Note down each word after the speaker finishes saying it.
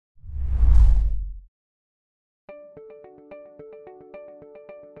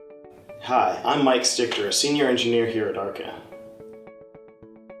Hi, I'm Mike Stichter, a senior engineer here at ARCCA.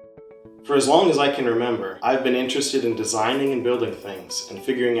 For as long as I can remember, I've been interested in designing and building things and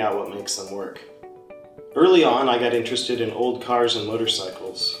figuring out what makes them work. Early on, I got interested in old cars and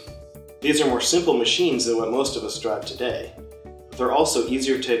motorcycles. These are more simple machines than what most of us drive today, but they're also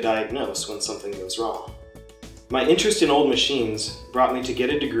easier to diagnose when something goes wrong. My interest in old machines brought me to get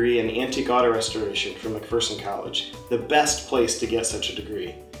a degree in antique auto restoration from McPherson College, the best place to get such a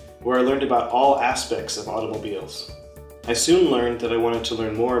degree, where I learned about all aspects of automobiles. I soon learned that I wanted to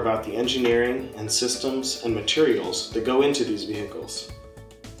learn more about the engineering and systems and materials that go into these vehicles.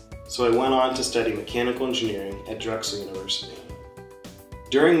 So I went on to study mechanical engineering at Drexel University.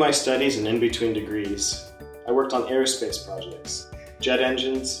 During my studies and in between degrees, I worked on aerospace projects, jet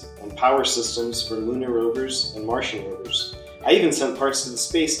engines, and power systems for lunar rovers and Martian rovers. I even sent parts to the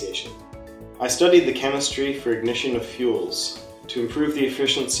space station. I studied the chemistry for ignition of fuels to improve the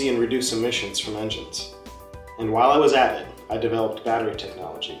efficiency and reduce emissions from engines. And while I was at it, I developed battery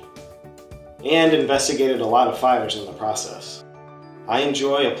technology and investigated a lot of fires in the process. I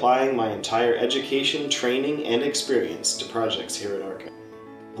enjoy applying my entire education, training, and experience to projects here at ARCCA.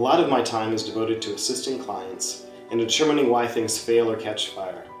 A lot of my time is devoted to assisting clients and determining why things fail or catch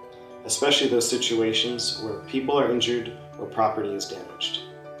fire, especially those situations where people are injured or property is damaged.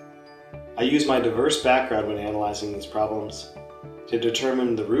 I use my diverse background when analyzing these problems to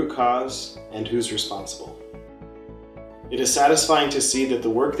determine the root cause and who's responsible. It is satisfying to see that the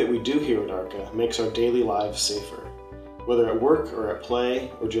work that we do here at ARCCA makes our daily lives safer, whether at work or at play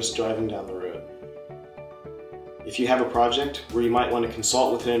or just driving down the road. If you have a project where you might want to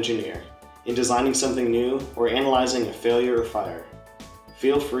consult with an engineer in designing something new or analyzing a failure or fire,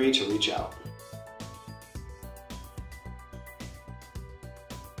 feel free to reach out.